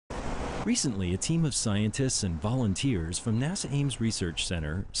Recently, a team of scientists and volunteers from NASA Ames Research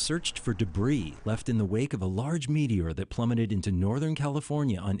Center searched for debris left in the wake of a large meteor that plummeted into Northern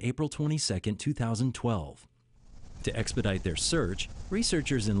California on April 22, 2012. To expedite their search,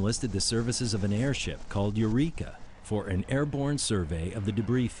 researchers enlisted the services of an airship called Eureka for an airborne survey of the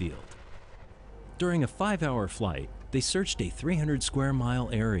debris field. During a 5-hour flight, they searched a 300-square-mile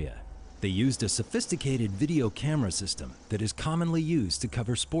area. They used a sophisticated video camera system that is commonly used to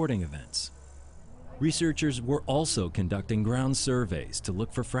cover sporting events. Researchers were also conducting ground surveys to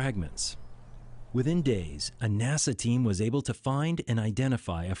look for fragments. Within days, a NASA team was able to find and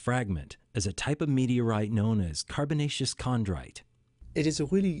identify a fragment as a type of meteorite known as carbonaceous chondrite. It is a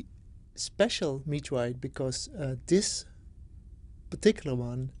really special meteorite because this particular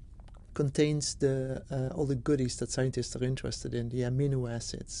one contains all the goodies that scientists are interested in, the amino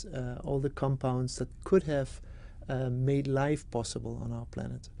acids, all the compounds that could have made life possible on our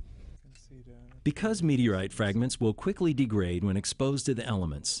planet. Because meteorite fragments will quickly degrade when exposed to the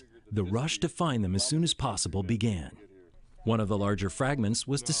elements, the rush to find them as soon as possible began. One of the larger fragments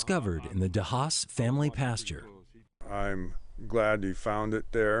was discovered in the DeHaas family pasture. I'm glad you found it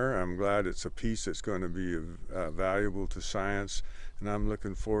there. I'm glad it's a piece that's going to be valuable to science, and I'm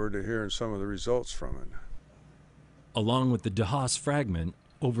looking forward to hearing some of the results from it. Along with the DeHaas fragment,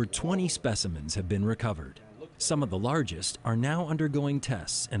 over 20 specimens have been recovered. Some of the largest are now undergoing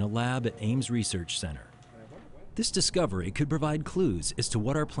tests in a lab at Ames Research Center. This discovery could provide clues as to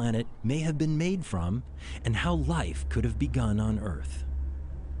what our planet may have been made from and how life could have begun on Earth.